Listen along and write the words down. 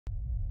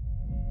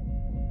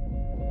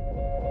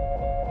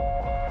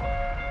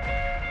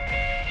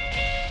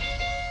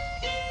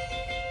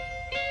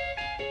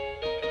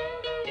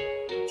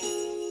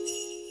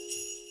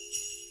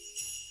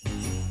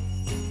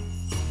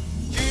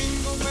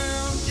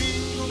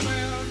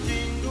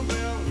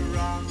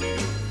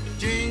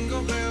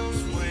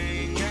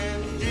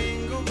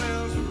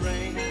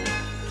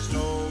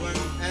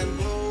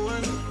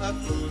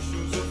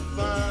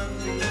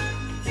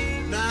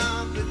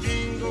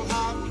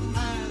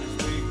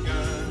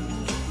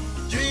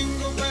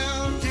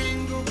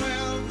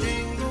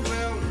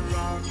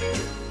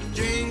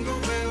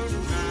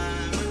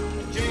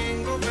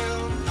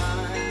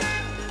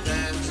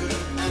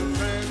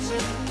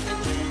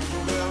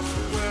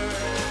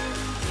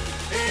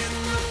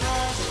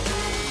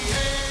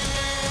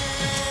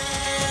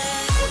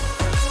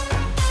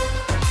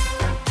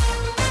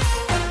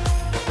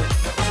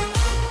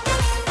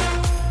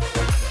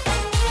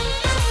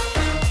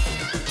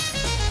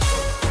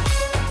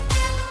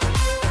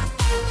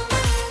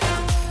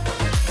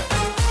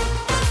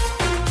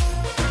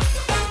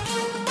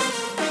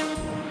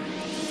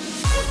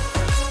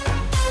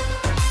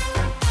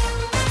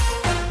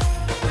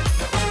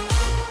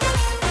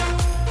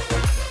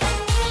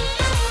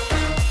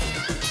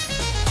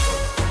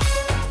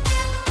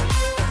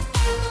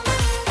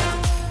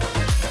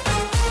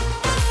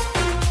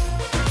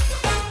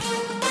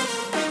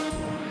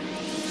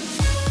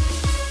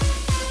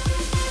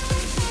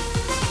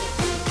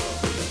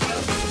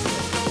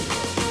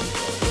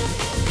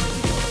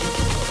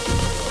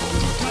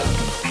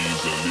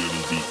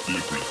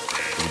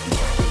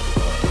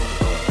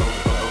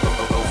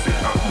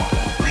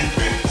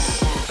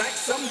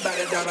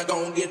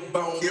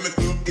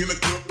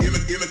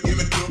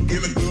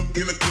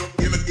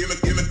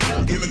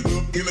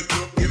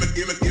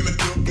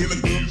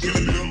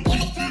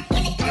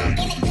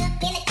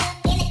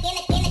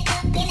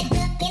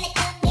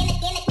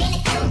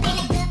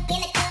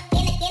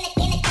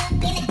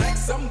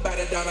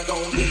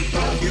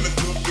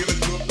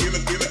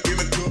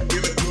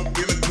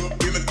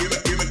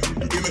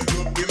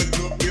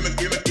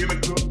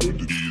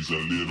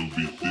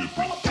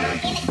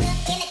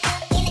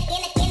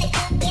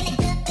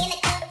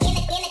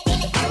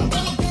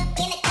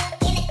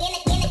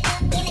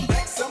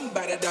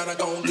down, I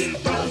gon'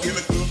 get down. Give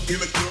it up,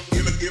 give it up,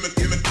 give it, give it,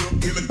 give it up,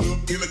 give it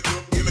up, give it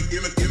up, give it,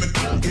 give it, give it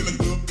up, give it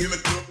up, give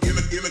it up, give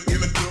it, give it,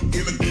 give it up, give it up,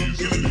 give it up.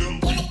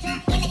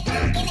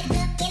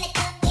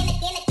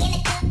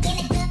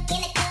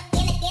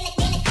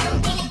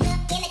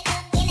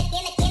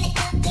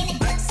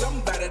 Like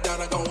somebody down,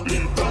 I gon'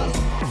 get down.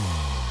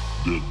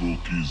 The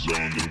bookie's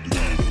on the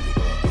block.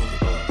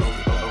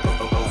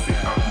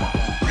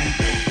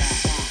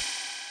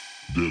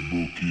 The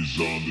bookie's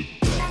on the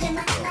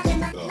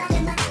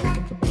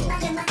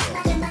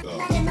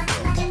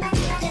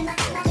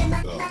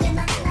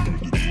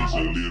It's a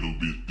little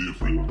bit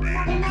different,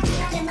 man.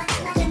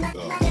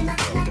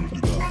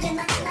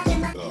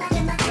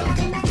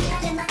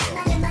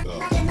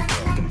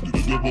 The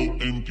double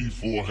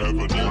MP4 have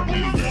an MP.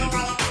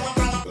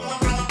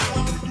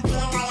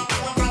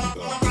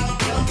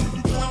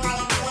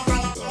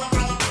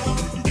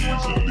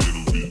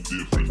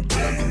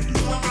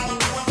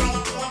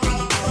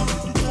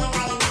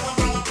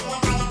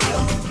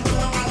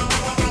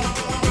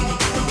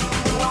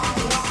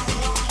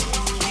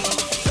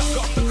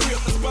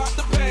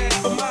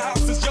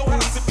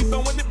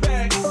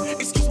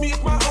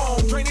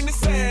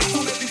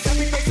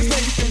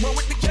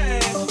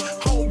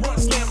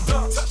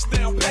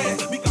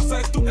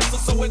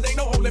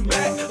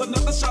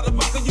 Another shot of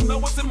vodka, you know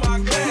what's in my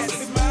glass.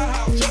 It's my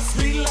house, just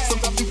relax.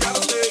 Sometimes you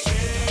gotta stay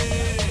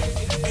in,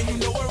 and you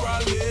know where I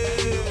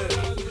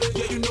live.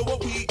 Yeah, you know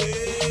what we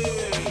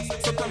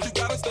is. Sometimes you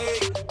gotta stay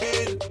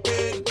in.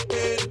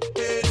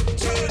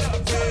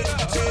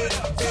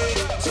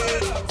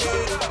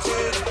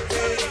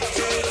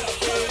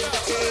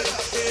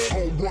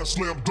 Home run,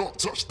 slam dunk,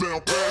 touchdown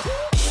pass.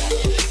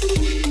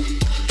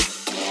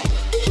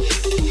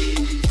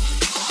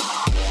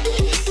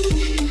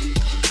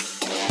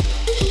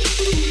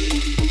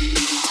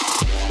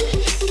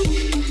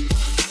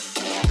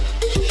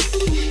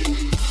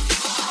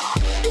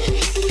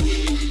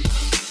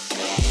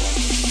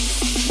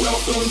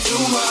 Welcome to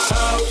my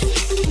house.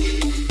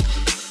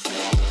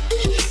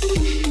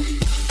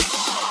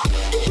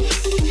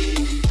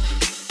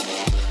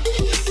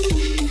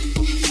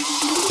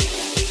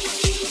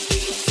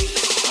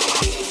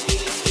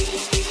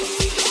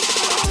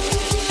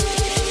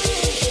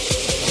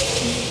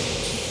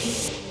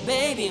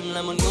 Baby em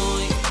là một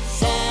ngôi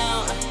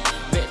sao,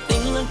 vệ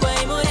tinh luôn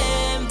quay mỗi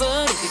đêm, với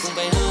đôi thì cũng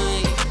phải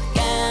hơi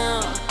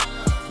cao.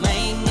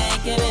 Mấy ngày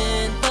kế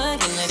bên tới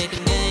gần lại để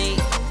từng ngày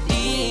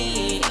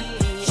đi.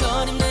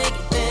 Cho đêm nay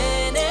cái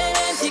tên đến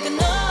em chỉ cần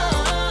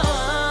nói,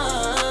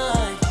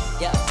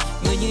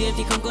 người như em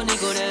thì không có nên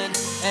cô đơn.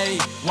 Hey,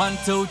 1,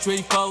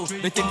 2, 3,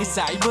 4. Đôi chân cái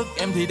sải bước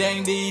em thì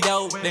đang đi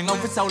đâu? Đàn ông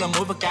phía sau là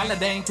mũi và cả là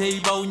đang thi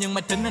bầu. Nhưng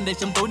mà tính anh đây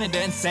trong túi này để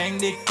anh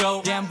sang đi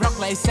câu. Yeah, I'm rock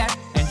like ASAP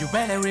and you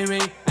better riri.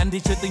 Anh thì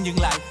chưa từng dừng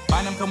lại,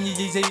 3 năm không như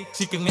Gigi.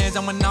 Chỉ cần nghe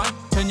dòng anh nói,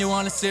 turn you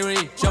on a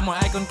series. Cho mọi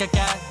ai con ca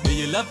ca, do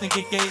you love me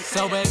Kiki.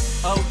 So babe,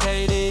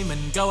 okay đi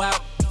mình go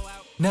out,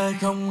 nơi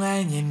không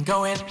ai nhìn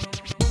câu em.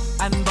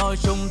 Anh boy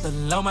chung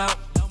tình lâu mau,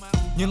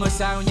 nhưng ngôi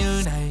sao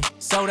như này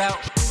sold out.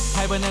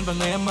 Hai bên anh và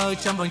người em mơ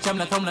 100%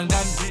 là không lặng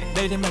đanh.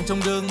 Đây thêm thằng trong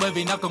gương bởi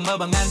vì nó còn mơ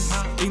bằng anh.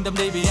 Yên tâm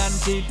đi vì anh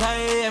chỉ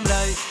thấy em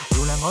lời.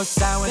 Dù là ngôi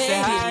sao anh sẽ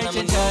high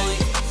trên trời.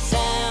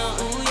 Sao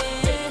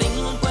vệ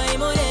tinh luôn quay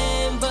mỗi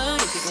đêm, với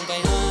đôi thì cũng phải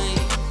hơi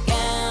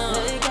cao.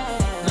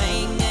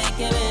 Mấy ngày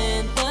kế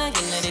bên tới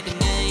gần lại để từng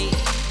ngày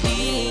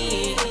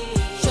đi.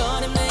 Cho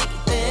đêm nay cái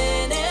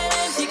tên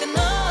em chỉ cần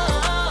nói,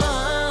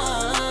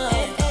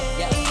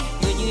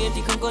 người như em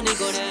thì không có nên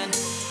cô đơn.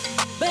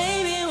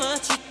 Baby what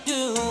you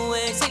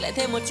doing? Xách lại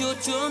thêm một chút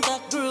chúng ta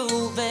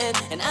grooving.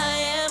 And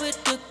I am with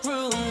the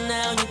groove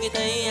now. Như khi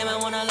thấy em I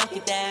wanna lock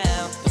it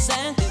down. Buổi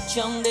sáng từ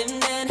trong đêm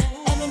đen,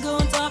 em luôn go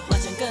on top mà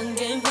chẳng cần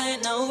game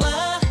plan. No,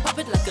 pop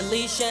it like a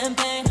ly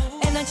champagne.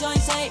 Em đang cho anh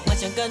say mà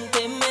chẳng cần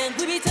thêm men.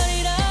 We be turn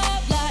it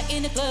up like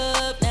in the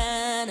club.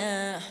 Na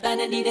na, ta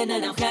nên đi đến nơi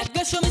nào khác.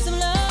 Girl show me some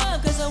love,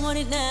 cause I want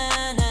it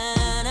na na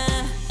na.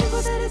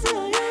 People that is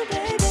on you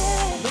baby.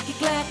 Make it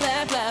clap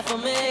clap clap for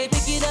me.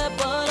 Pick it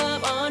up all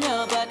up on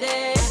your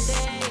body.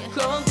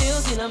 Không thiếu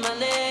gì là màn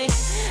đây.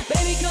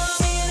 Baby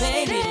call me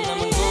baby là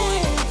một ngôi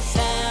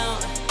sao,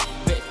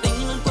 vệ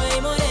tinh luôn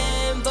quay mỗi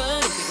đêm,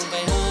 với đôi thì cũng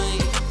phải hơi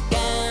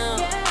cao.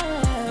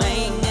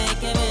 Mấy ngày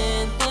kế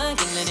bên tới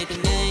gần lại để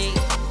từng ngày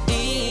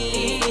đi.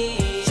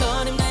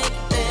 Cho đêm nay cái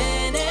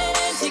tên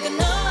em chỉ cần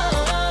nói,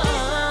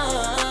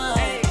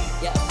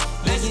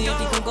 người như em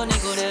thì không có nên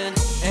cô đơn.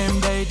 Em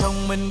đây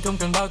thông minh không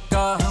cần bao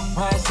co,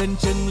 hoa xinh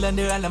trưng lên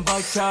đưa anh làm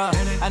voi cho.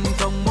 Anh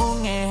không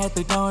muốn nghe hai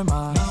từ thôi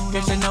mà,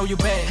 cái I know you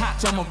bet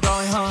trong một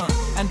đôi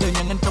Anh thừa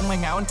nhận anh không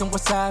hoàn hảo, anh không quá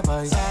xa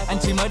vời. Anh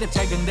chỉ mới đẹp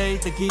trai gần đây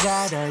từ khi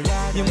ra đời.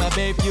 Nhưng mà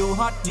babe you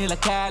hot như là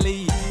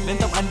Kylie. Đến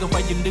tóc anh còn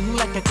phải dừng đứng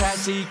like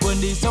KHAI.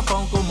 Quên đi số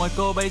phone của mọi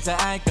cô bây giờ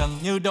ai cần.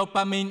 Như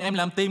dopamine em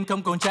làm tim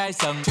không còn chai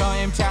sần. Cho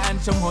em tra anh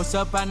trong hồ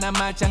sơ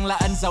Panama, chẳng là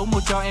anh giấu mua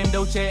cho em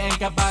Dolce &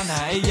 Gabbana.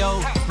 Ayo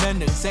nên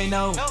đừng say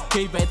no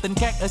khi vệ tinh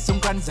khác ở xung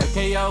quanh giờ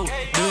KO.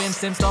 Đưa em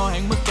xem store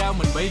hạng mức cao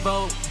mình bay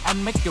vô.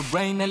 Anh make it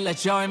rain nên là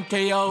cho em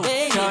KO,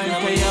 cho em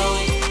KO.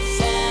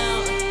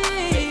 Sao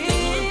vệ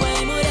tinh luôn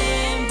quay mỗi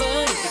đêm, với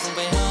đôi thì cũng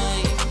phải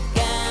hơi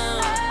cao.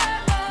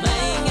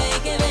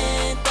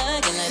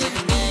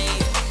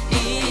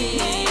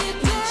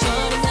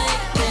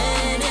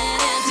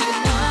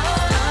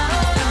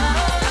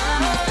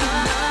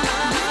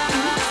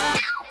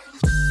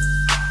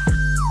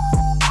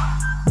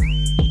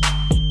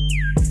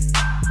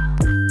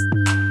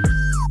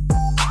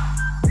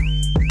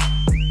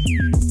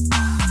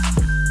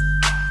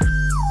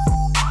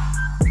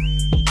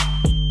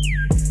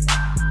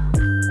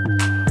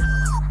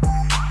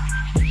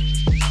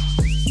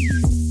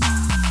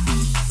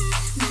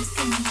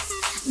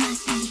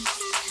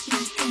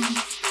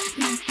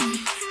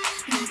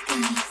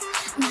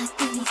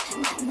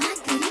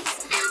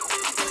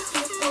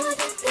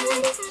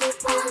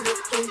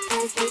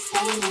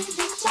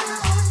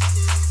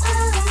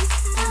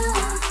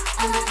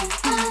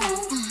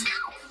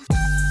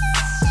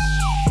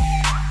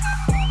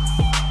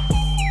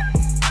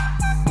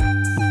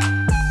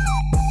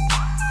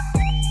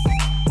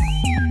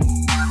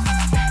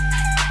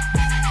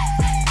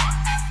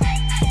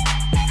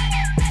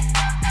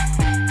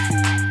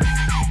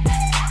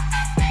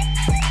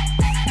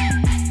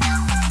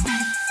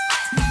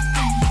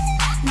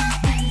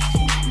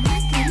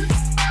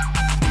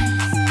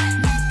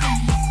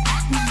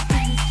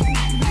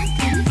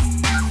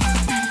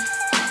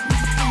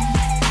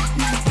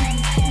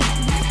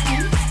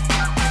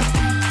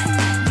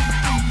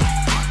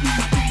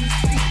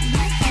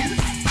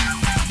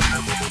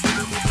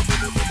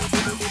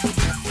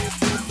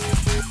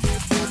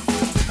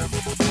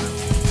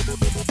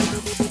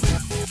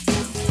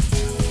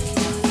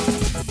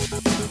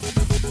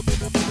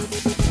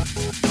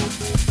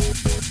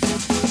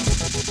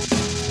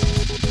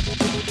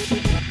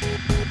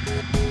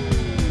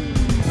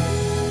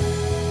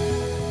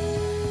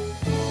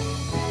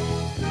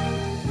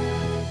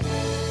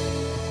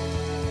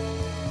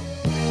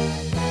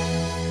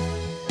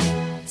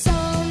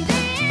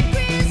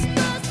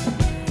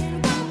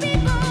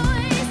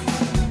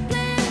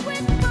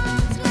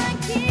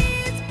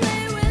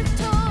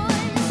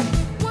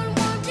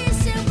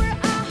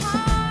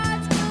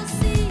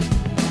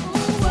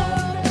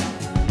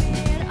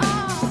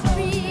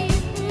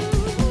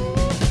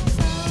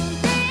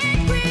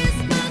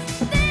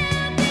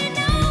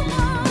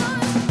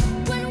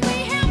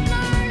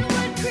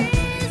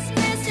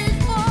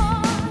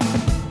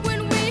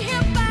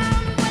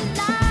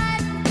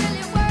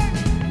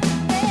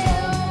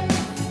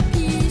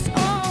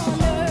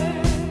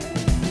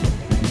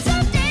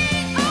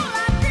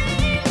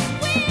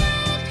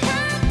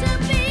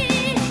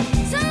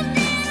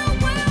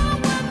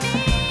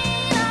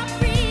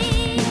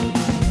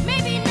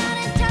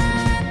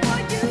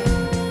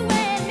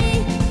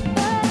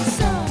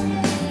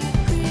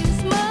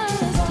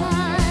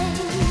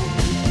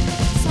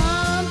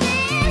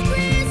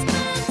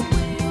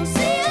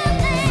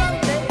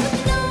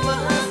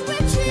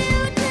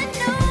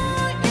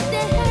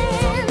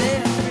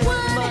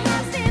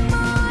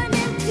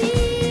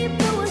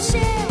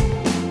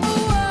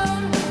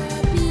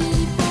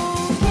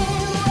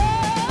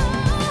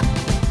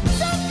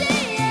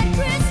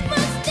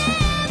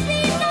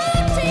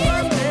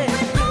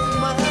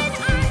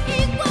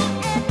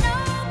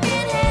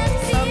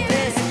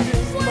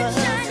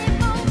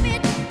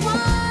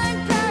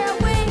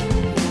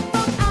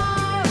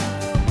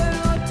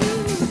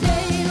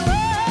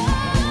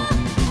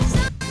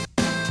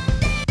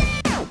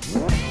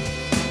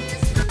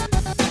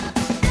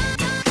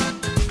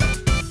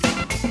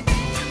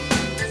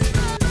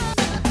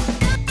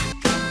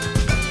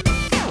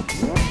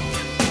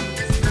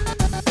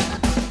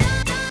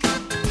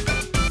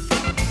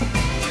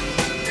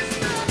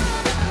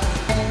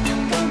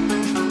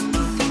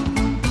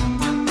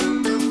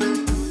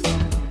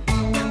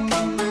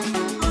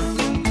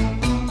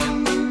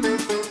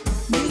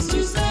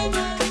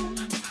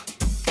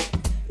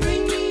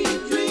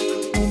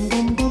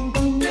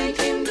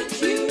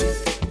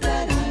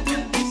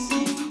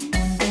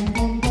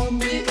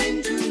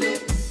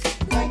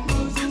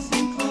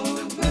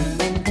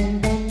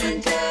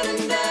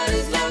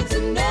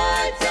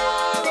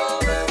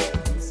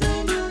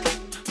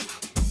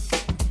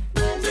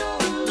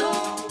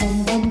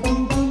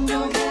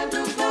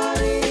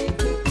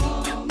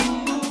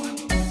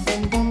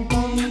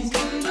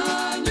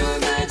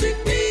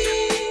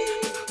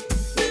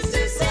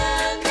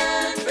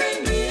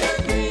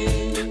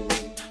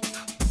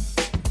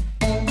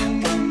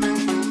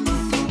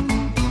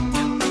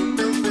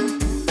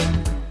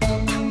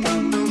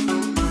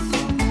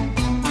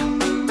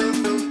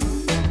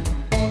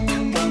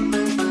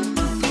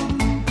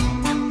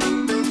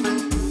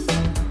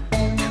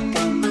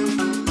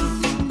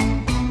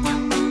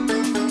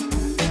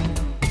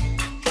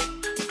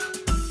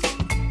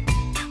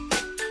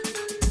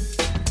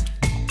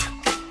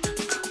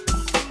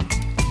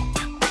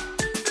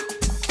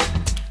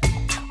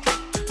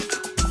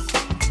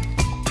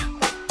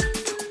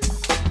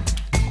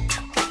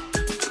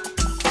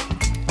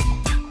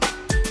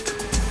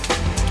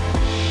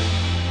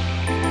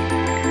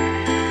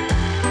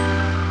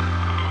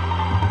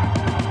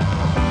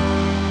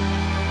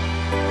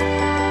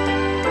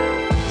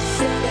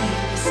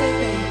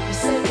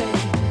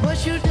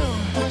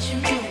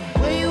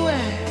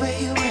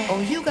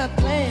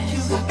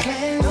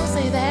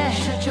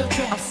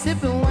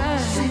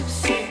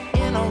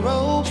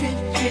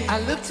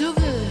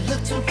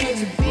 too good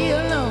to be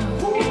alone.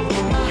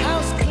 My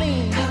house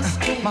clean,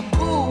 my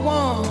pool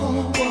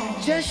warm.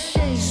 Just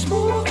shake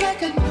smooth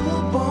like a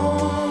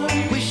newborn.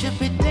 We should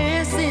be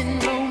dancing,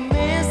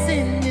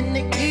 romancing in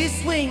the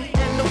east wing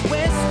and the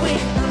west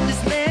wing of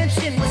this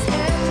mansion. What's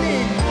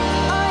happening?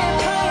 I ain't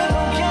playing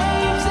no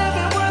games.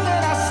 Every word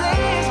that I say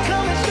is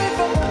coming straight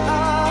from the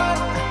heart.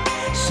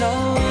 So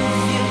if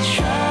you're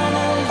trying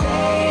to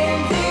lay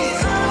in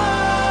these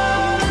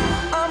arms,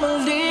 I'ma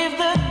leave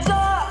the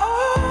door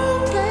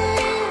open.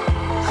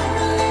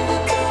 I'ma leave the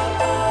door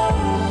open.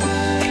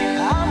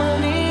 I'ma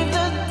leave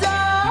the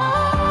door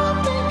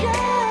open,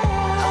 girl.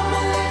 I'ma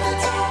leave the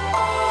door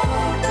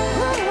open.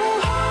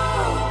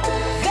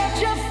 That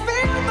you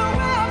feel the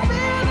way I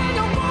feel and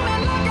you want me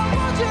like I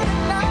want you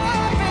tonight,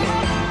 baby.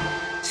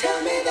 Tell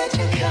me that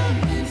you're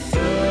coming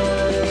through.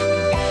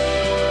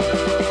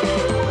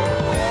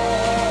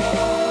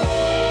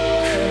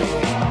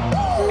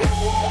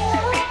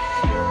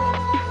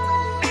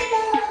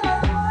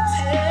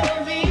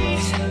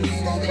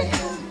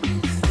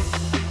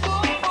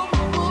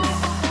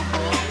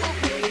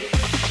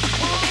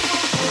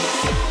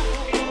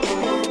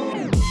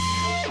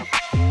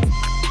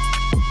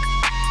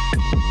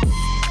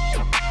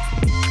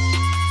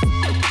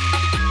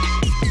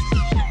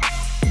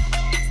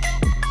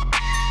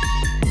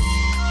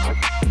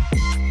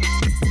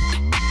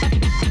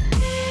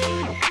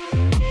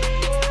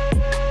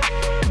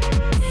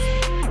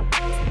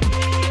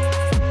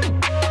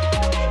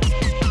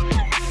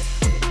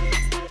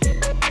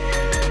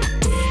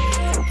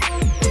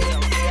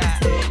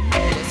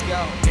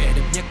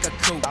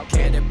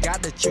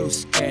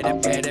 Juice, get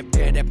up,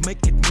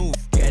 make it move.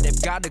 Get up,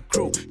 got the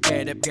crew.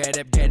 Get up,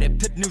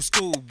 thích new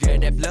school.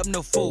 Get up, love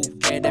no fool.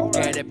 Get up,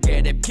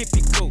 keep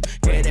it cool.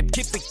 Get up,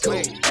 keep it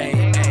cool. Ay,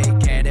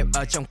 get up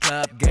ở trong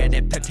club. Get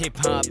up, thích hip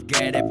hop.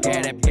 Get up,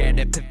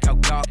 thích cao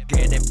gót.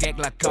 Get up, get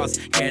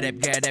Lacoste. Get up,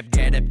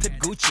 thích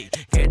Gucci.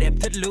 Get up,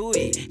 thích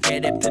Louis.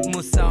 Get up, thích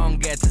mua song.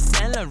 Get to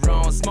Saint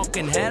Laurent,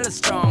 smoking hella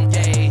strong.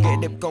 Ay,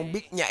 get up còn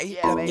biết nhảy,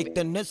 làm nhiệt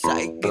tình hết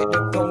sảy. Get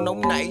up không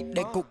nóng nảy,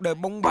 để cuộc đời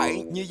bóng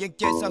bẩy như dân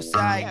chơi sao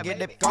sai.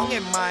 Get up có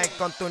ngày mai,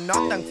 còn tụi nó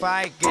tăng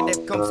phai. Get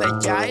up không sai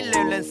trái,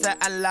 leo lên xe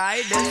anh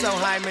lái. Đến sau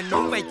 2 mình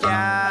uống vài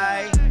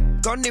chai.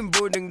 Có niềm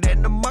vui đừng để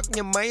nó mất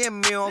như mấy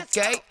em yêu,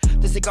 ok.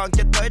 Từ Sài Gòn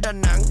cho tới Đà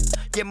Nẵng,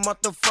 yeah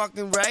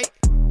motherfucking right.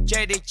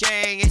 JD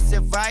Chang, it's a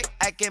vibe,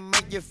 I can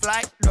make you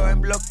fly. Đồ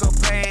em local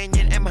brand,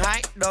 nhìn em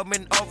high, đồ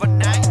mình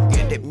overnight.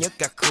 Get đẹp nhất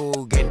cả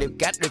khu, get đẹp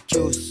got the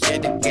juice.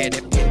 Get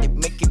đẹp,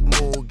 make it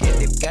move. Get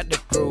đẹp got the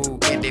crew.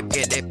 Get đẹp,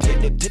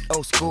 thích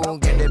old school.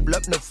 Get đẹp,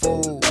 love no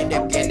fool. Get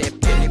đẹp, keep it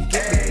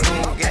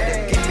cool. Get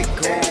đẹp, keep it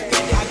cool.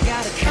 I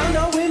got a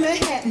condo in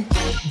Manhattan.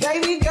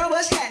 Baby girl,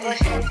 what's happening?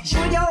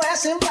 You and your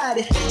ass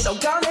invited, so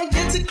gonna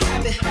get to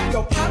clapping.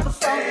 Go pop it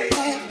for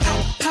me,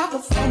 pop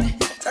it for me.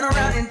 Turn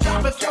around and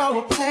drop it for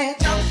a plan.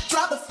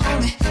 Drop it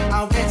for me.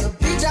 I'll rent a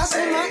beach house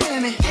in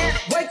Miami.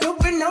 Wake up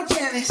with no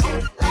jammies.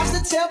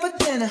 Lobster tail for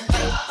dinner.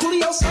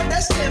 Julio said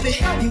that's heavy.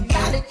 You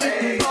got it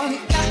if you want it.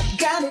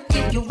 Got it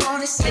if you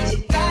want it. Said you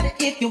got it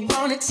if you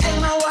want it. Take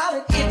my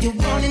wallet if you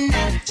want it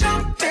now.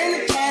 Jump in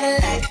the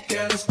Cadillac.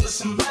 Girl, let's put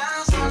some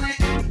miles on it.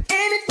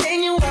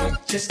 Anything you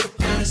want, just to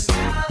put a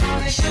smile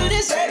on it. You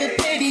deserve it,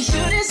 baby.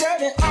 You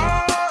deserve it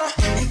all.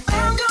 And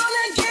I'm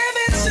gonna give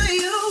it to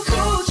you.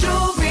 Gold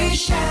jewelry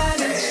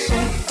shining so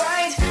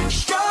bright.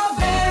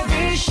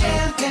 Strawberry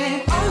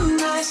champagne, oh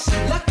nice.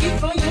 Lucky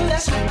for you,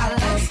 that's what I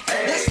like.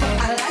 That's what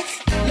I like.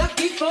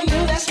 Lucky for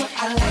you, that's what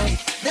I like.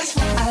 That's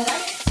what I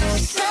like.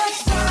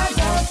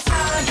 Sapphire,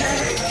 fire,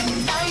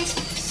 night.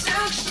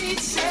 Silk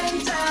sheets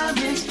and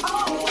diamonds,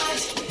 all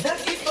white.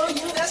 Lucky for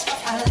you, that's what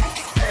I like.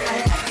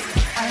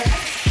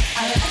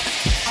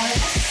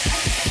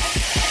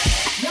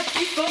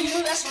 Lucky for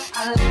you, that's what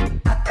I like.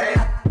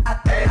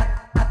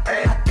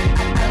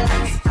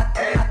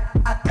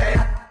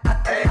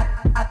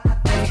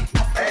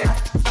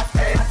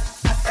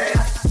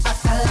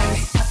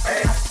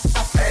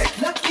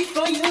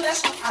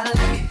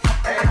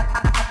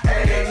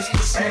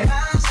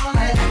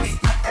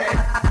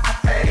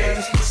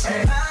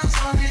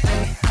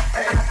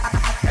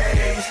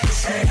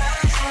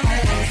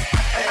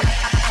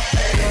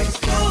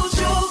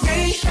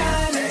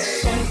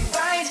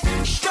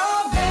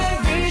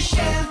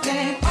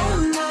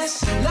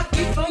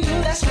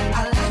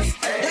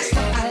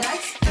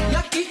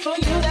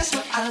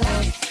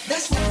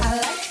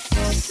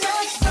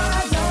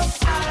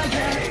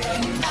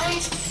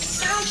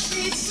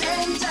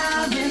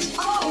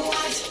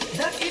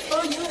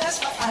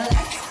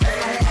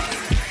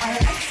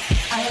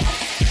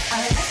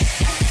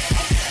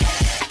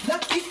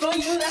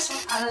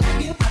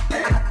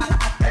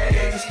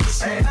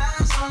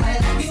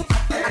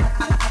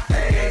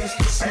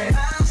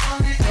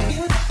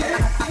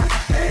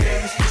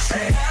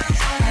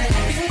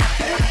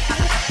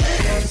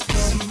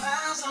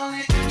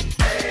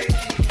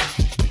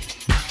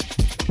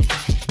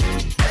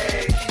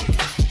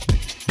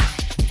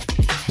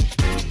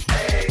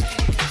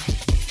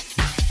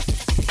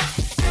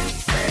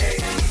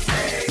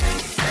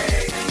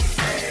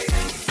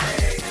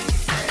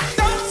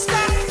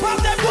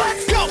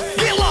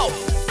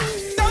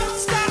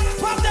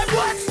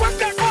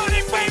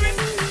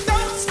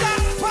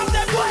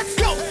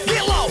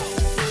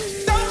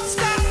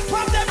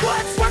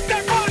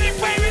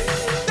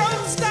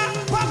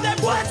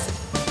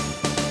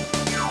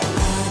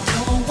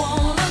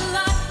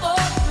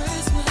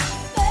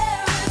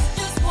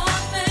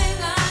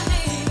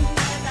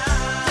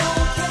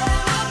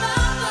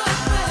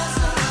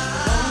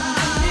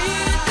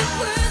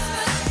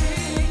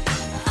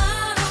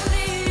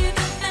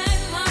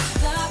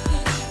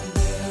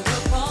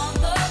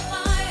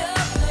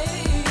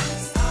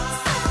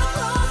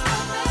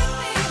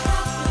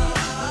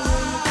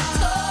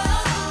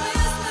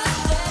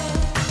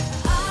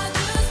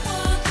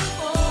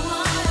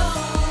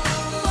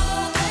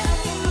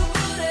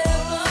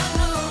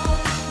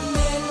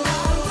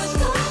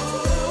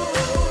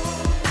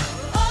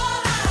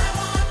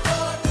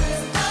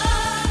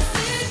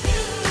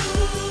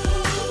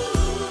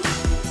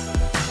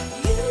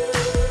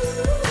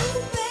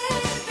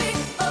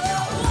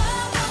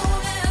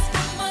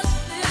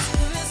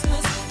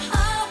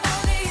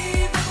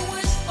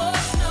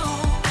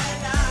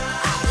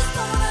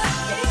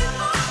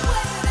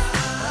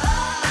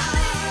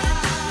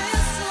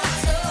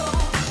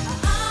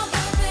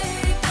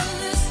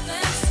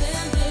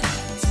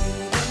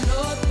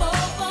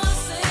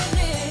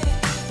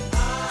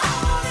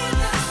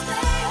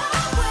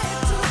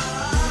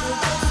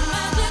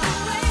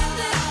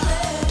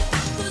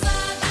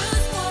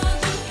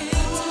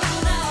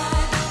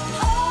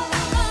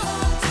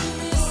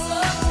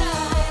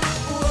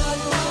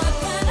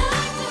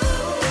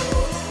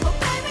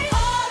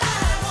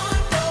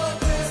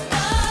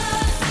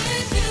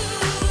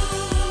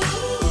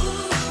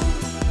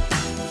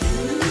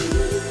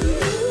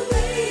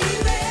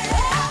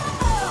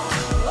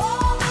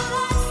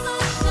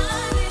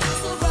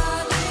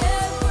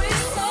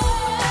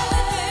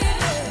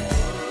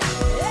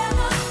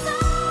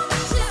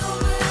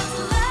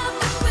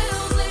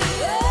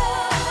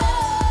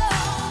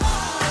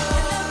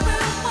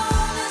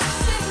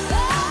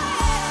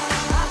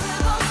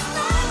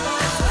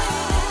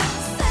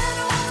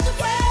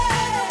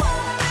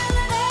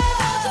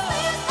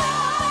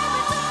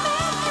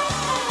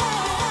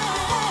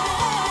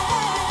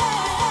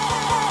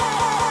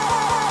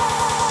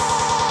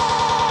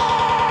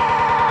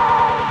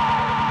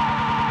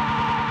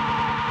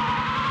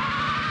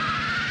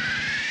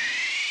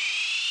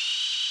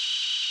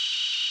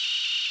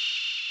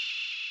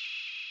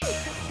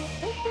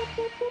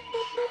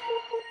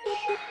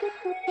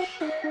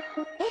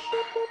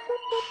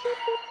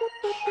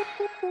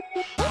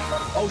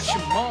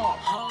 Ocean Mall,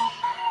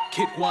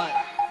 Kid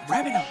White,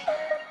 Rabbit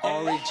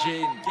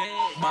Origin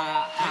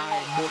 3,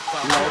 2, 1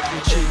 và Lord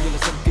Chi như là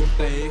dân kinh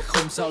tế,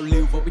 không giao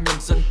lưu với nhân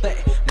dân tệ.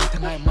 Người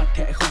thằng ai mặt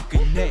thẻ không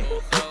kính nể,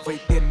 hết vay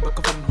tiền và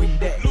có phần huynh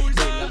đệ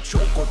để làm trụ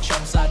cột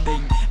trong gia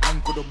đình.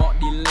 Anh của đội bọn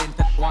đi lên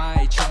thật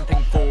oai trong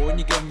thành phố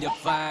như game nhập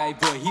vai,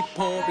 vừa hip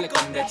hop lại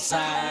còn đẹp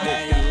dai.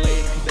 Để tiền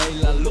lên thì đây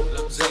là lúc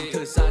dành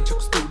thời gian cho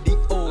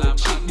studio,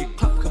 chỉ đi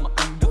club khi mà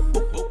anh được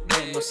book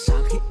đèn vào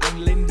sáng khi anh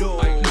lên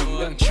đô.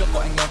 Đường đằng trước có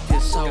anh em phía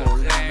sau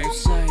làm em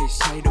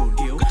say đồ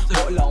điếu.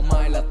 Mỗi lão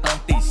mai là tăng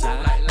tỷ giá,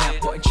 nhạc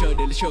bọn anh chơi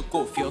để lấy chơi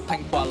cổ phiếu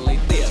thanh toán lấy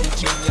tiền.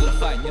 Chính như là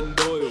phải nhân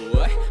đôi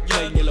rồi ấy,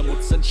 đây như là một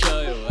sân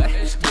chơi rồi ấy.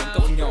 Biến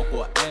cậu nhỏ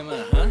của em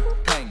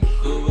thành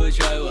khu vui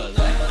chơi rồi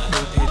đấy.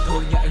 Nói thế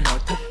thôi nhưng anh nói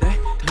thật đấy,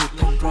 như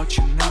thành ro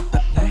chừng nào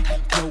tật đấy.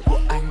 Theo của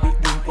anh bị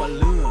buông qua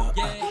lửa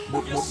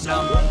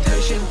 115.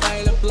 Thấy trên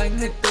tay lấp lánh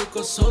hay tôi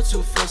có số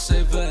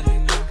 247.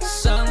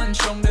 Sáng lên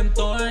trong đêm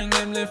tối anh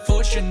em lên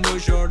phố trên đôi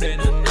Jordan.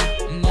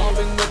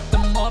 Mobbing with the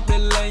mob để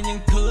lấy những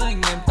thứ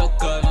anh em tao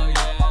cần.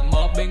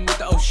 Mobbing with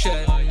the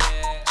ocean,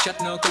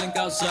 chắc nó có lên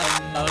cao dần.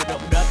 Ở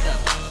động đất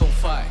không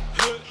phải,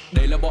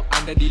 đây là bọn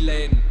anh đã đi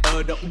lên.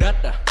 Ở động đất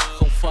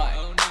không phải,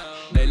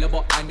 đây là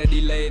bọn anh đã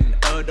đi lên.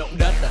 Ở động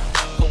đất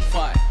không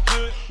phải,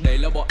 đây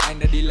là bọn anh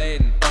đã đi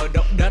lên. Ở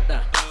động đất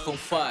không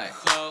phải,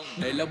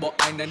 đây là bọn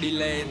anh đang đi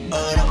lên.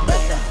 Ở động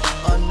đất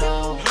oh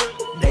no,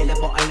 đây là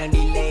bọn anh đang đi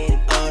lên.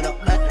 Ở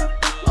động đất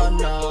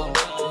oh no,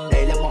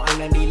 đây là bọn anh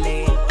đang đi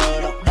lên.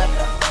 Ở động đất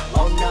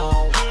oh no,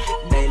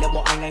 đây là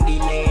bọn anh đang đi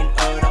lên.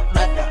 Ở động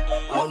đất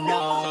oh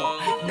no,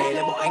 đây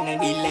là bọn anh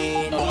đang đi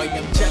lên. Mọi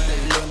nhầm chất là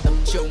luôn tập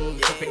trung,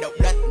 không phải động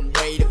đất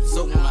bay được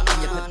dung. Âm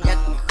nhạc thật nhất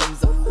không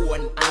dập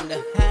khuôn. I'm the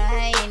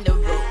high in the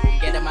room.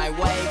 Get out my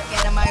way,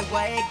 get out my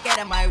way, get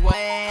out my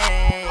way.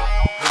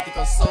 Vì thì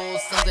còn soul,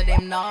 xong giờ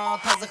đem nó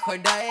thoát ra khỏi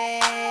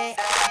đây.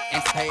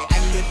 Em thấy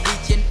anh lướt đi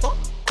trên phố,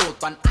 cổ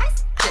toàn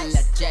ice, chân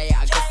là J.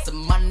 I got some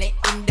money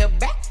in the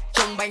back,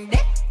 trong bánh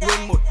đét,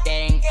 quên một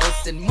đèn.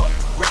 Ocean mode,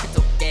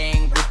 Rapido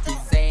gang,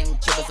 represent,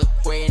 chưa bao giờ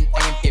quên.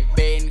 Anh em kề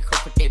bên, không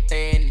phải kề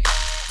tên.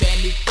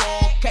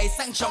 24K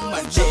sang trong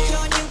màn đêm.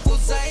 Cho những phút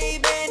giây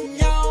bên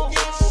nhau,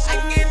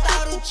 anh em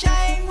tạo đủ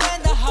cháy, when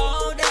the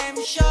whole damn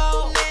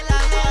show.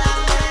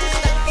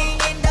 Stacking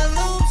in the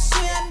loop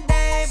xuyên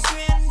đêm,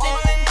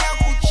 all in theo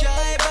cuộc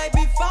chơi,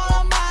 baby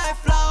follow my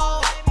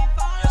flow.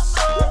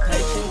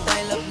 Thấy trên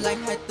tay lấp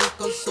lánh 24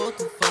 con số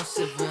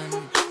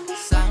 247.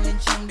 Sáng lên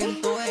trong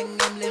đêm tối anh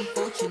em lên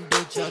phố trên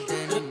đôi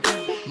Jordan.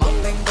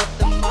 Mobbing with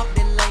the mob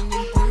để lấy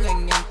những thứ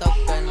anh em tao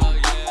cần.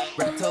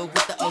 Rapido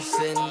with the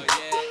ocean,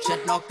 chất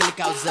nó cứ lên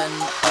cao dần.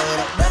 Ở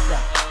động đất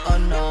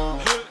oh no,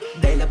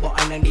 đây là bọn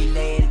anh đang đi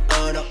lên.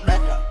 Ở động đất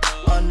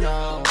oh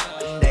no,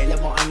 đây là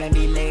bọn anh đang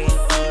đi lên.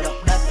 Ở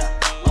động đất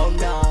oh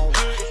no,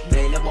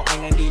 đây là bọn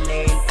anh đang đi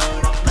lên.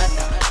 Ở động đất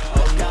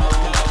oh no.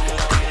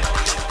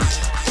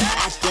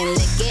 I can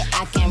lick it,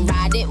 I can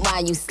ride it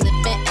while you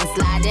slipping and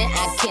sliding.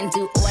 I can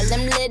do all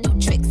them little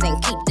tricks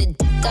and keep the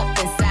dick up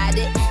inside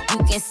it. You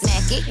can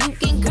smack it, you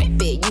can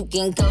grip it, you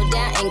can go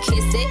down and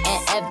kiss it.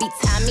 And every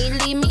time he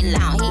leave me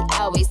alone, he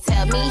always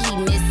tell me he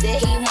miss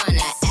it. He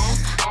wanna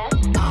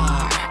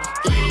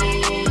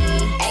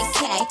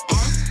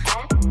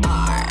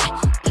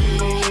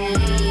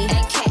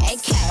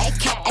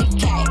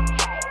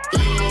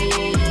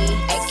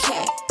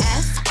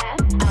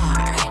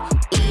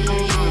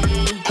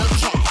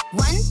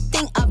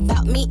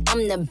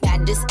I'm the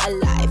baddest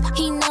alive.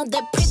 He know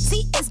the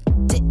prettiest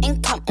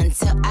didn't come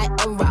until I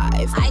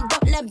arrive. I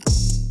don't let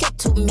get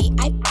to me,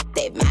 I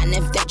they man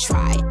if they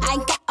try. I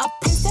got a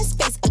princess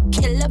face, a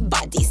killer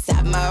body,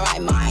 samurai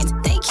mind.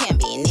 They can't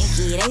be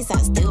Nikki, they so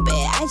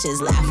stupid, I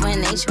just laugh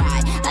when they try.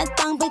 A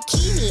thong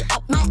bikini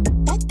up my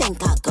I think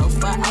I'll go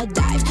for a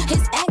dive.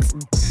 His ex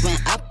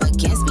went up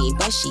against me,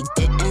 but she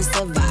didn't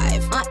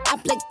survive. On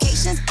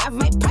applications, I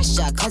write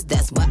pressure, cause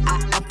that's what I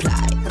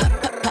apply.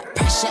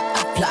 Pressure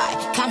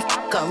apply, can't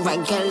fuck a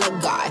regular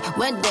guy.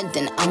 Wetter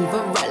than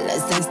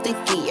umbrellas and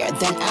stickier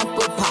than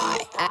apple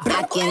pie.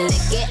 I can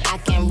lick it, I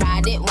can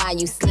ride it while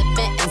you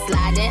slipping and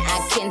sliding. I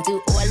can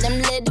do all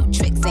them little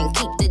tricks and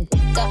keep the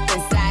dick up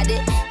inside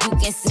it. You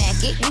can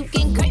smack it, you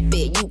can grip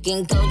it, you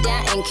can go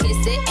down and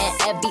kiss it. And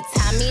every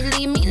time he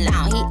leave me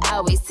alone, he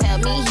always tell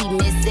me he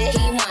miss it.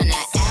 He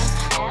wanna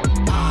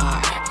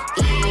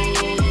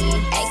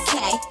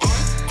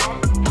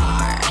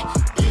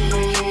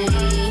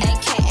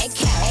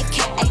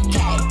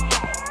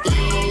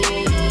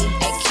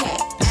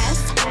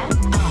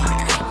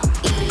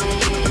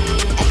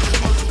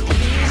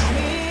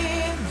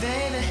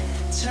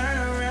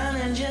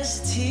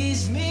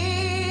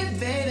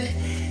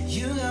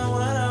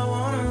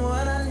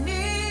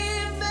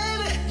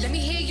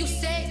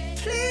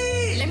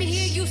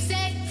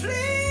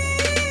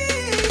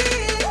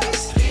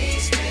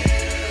Please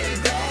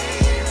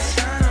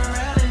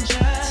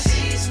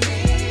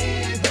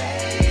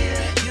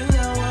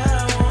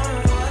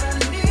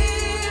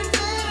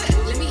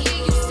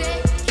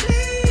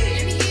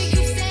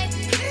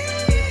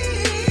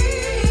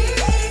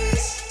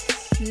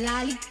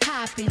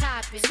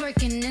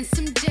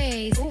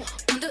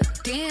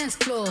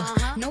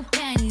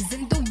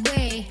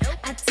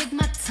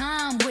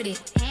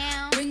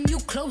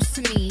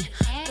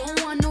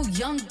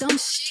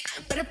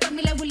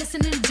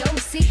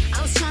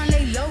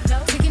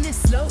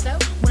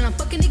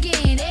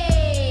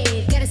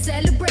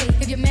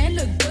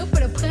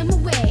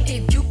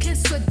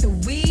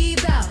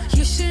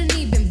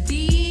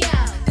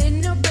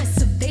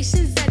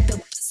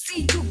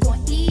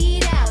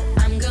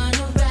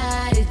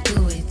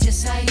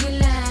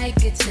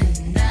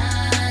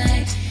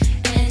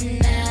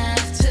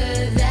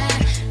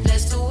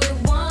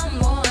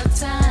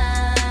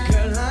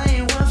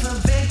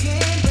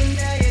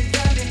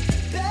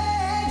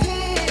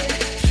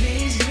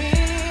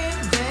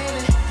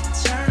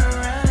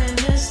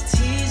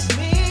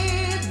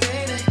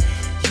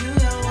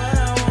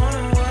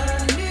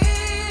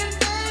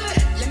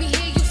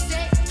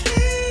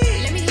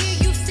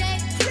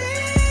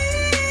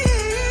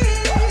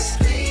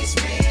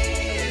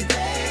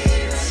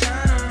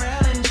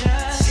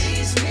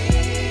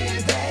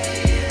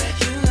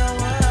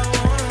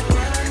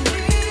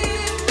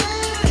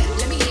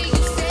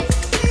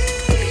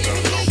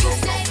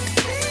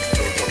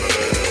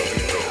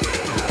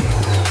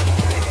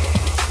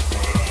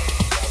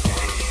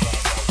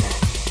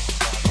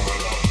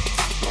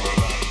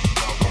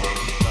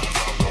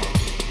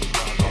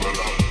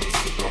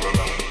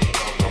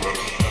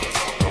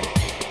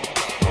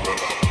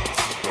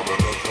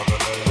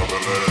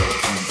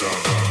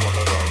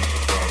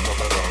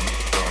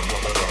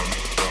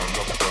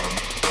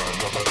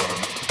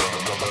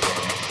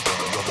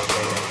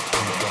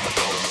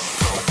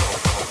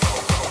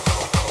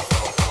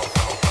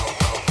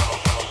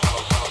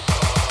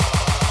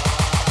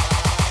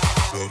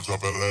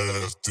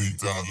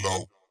down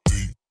low,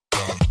 deep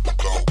down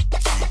low,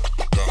 deep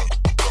down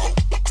low,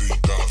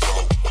 deep down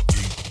low,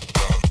 deep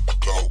down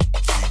low,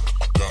 deep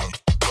down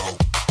low.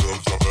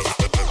 Girls drop it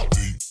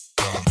deep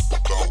down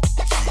low,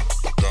 deep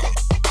down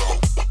low,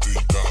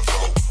 deep down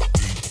low,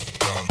 deep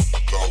down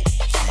low,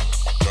 deep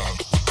down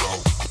low,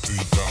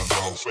 deep down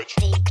low. Switch.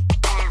 Deep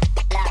down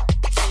low,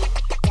 deep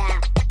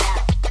down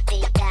low,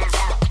 deep down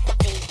low,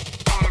 deep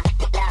down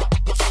low,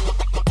 deep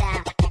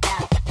down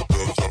low.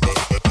 Girls drop it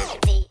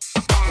deep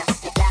down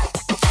low,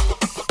 deep down low,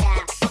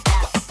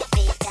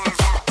 deep down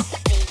low,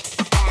 deep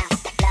down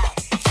low,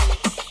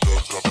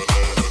 girls drop it.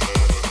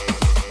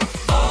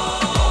 Oh,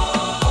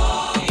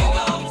 you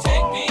gon'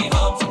 take me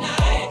home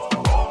tonight.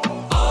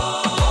 Oh,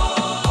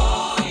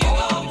 you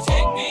gon'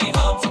 take me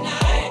home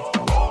tonight.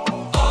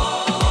 Oh,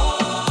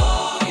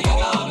 you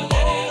gonna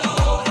let it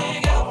all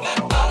hang out. Fat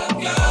bottom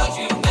girls,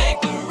 you make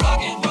the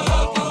rockin'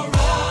 world go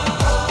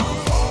round.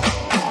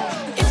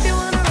 If you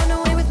wanna run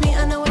away with me, I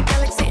know a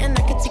galaxy and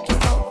I can take you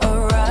for a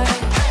ride.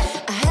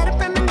 I had a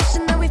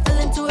premonition that we fell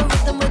into a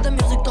rhythm where the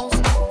music don't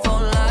stop for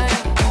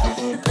life.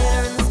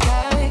 Glitter in the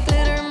sky,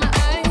 glitter in my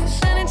eyes,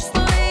 shining just the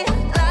way I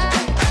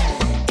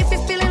like. If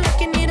you're feeling like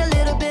you need a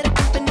little bit of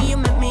company, you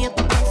met me at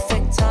the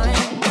perfect time.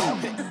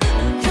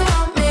 You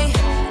want me,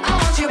 I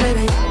want you,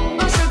 baby.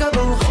 My sugar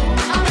boo,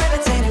 I'm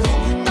levitating.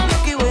 The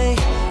Milky Way,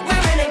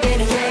 we're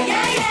renegading. Yeah,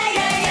 yeah, yeah,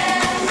 yeah,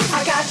 yeah.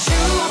 I got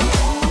you,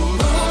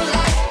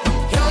 moonlight,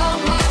 you're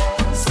my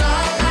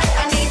starlight.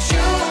 I need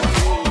you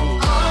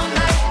all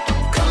night.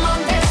 Come on,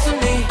 dance with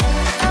me.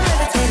 I'm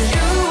levitating.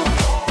 You,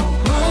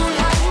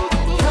 moonlight,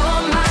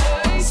 you're my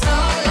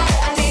starlight.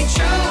 I need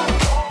you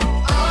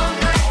all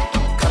night.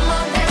 Come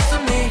on, dance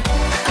with me.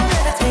 I'm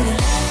levitating.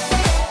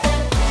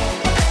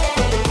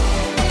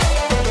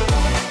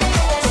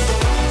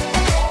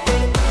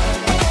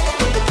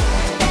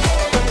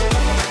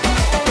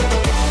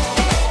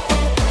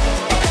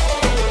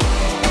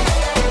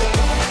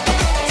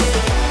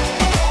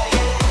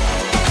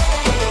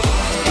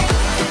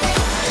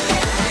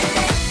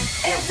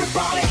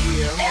 Everybody,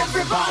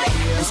 everybody,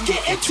 let's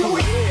get into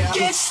it.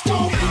 Get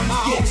stoned,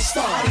 get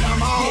started,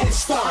 get it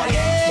started,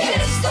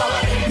 get it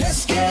started.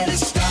 Let's get it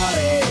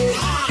started.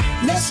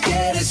 Let's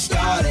get it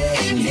started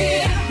in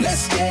here.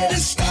 Let's get it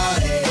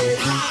started.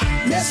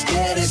 Let's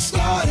get it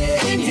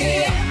started in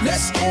here.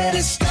 Let's get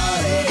it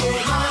started.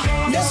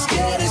 Let's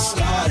get it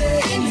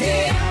started in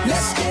here.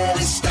 Let's get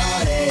it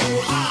started.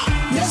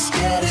 Let's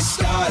get it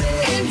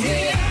started in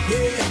here.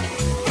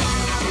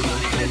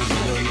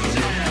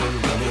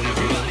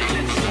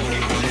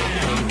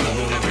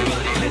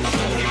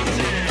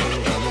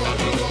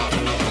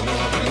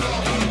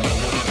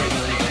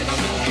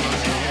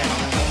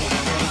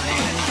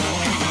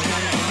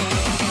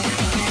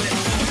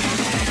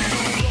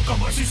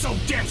 Come on, she's so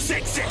damn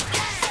sexy.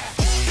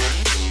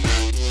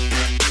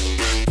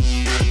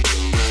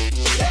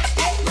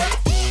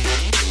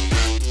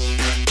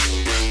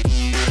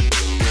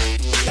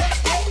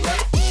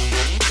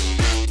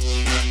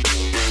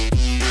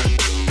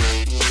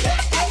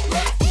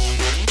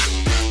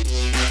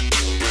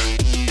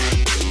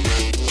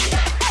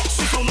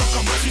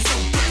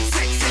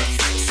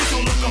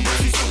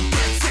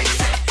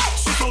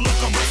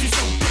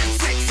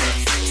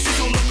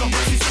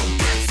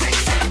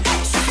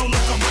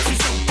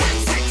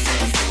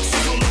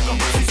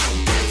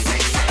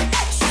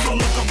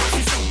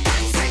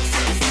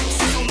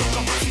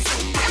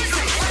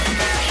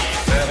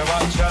 Better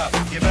watch out,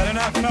 you better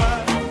not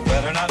cry,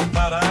 better not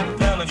fight, I'm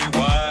telling you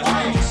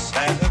why.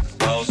 Santa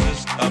Claus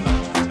is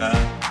coming to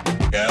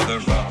town, gather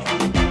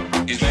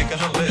round. He's making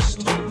a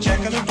list,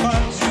 checking it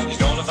twice, he's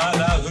gonna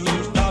find out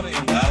who's naughty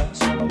and nice.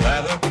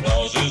 Santa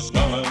Claus is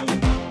coming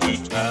to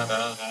town.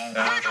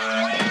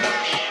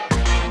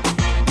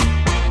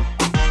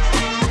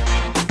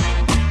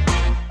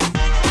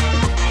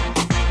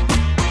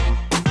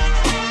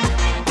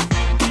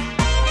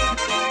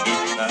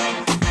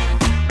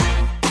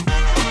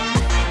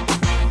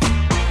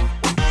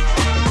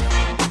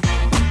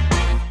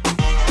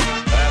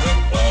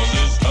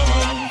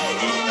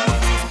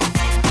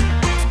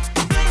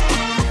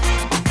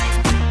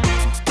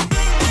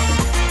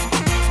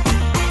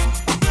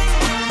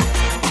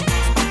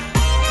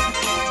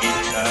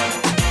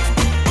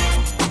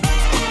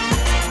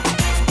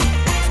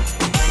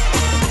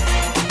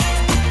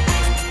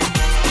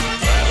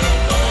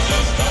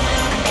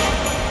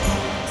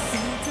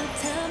 Santa,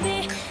 tell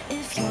me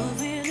if you're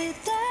really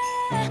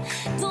there.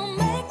 Don't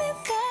make me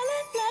fall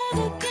in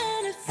love again.